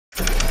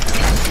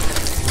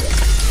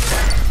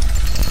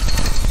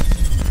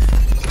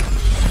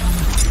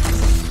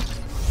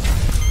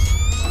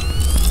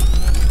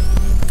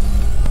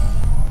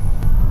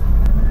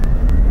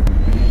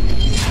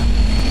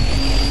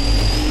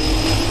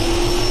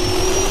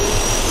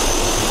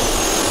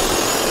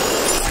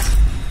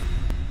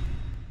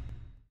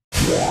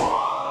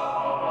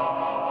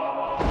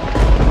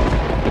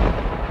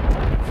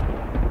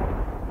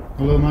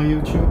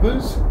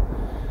YouTubers.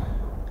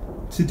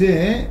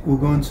 Today we're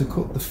going to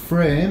cut the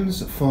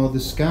frames for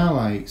the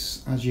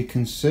skylights. As you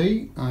can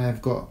see, I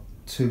have got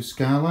two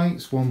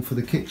skylights, one for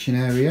the kitchen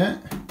area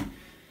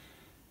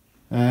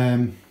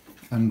and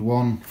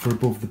one for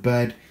above the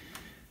bed.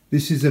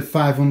 This is a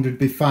 500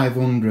 by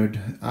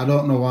 500. I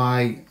don't know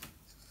why.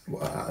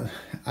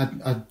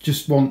 I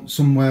just want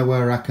somewhere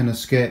where I can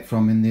escape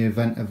from in the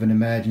event of an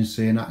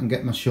emergency, and I can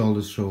get my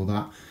shoulders through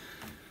that.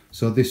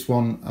 So this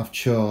one I've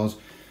chose.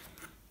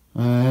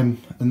 And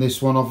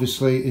this one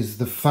obviously is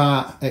the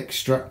fart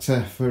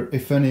extractor for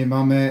if any of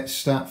my mates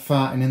start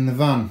farting in the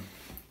van.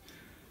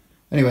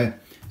 Anyway,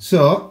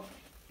 so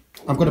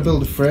I've got to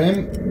build a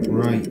frame.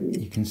 Right,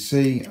 you can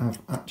see I've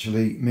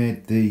actually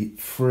made the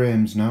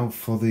frames now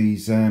for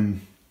these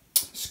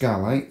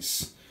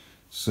skylights.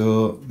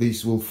 So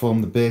these will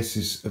form the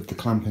basis of the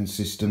clamping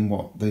system,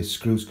 what the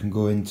screws can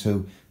go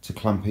into to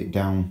clamp it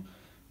down,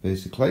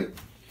 basically.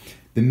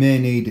 They may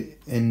need,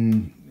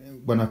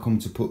 when I come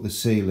to put the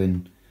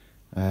ceiling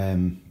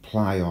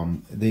ply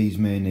on, these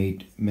may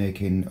need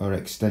making or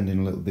extending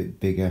a little bit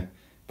bigger,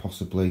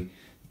 possibly,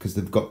 because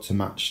they've got to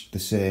match the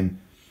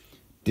same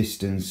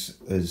distance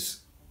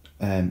as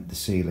the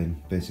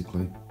ceiling,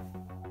 basically.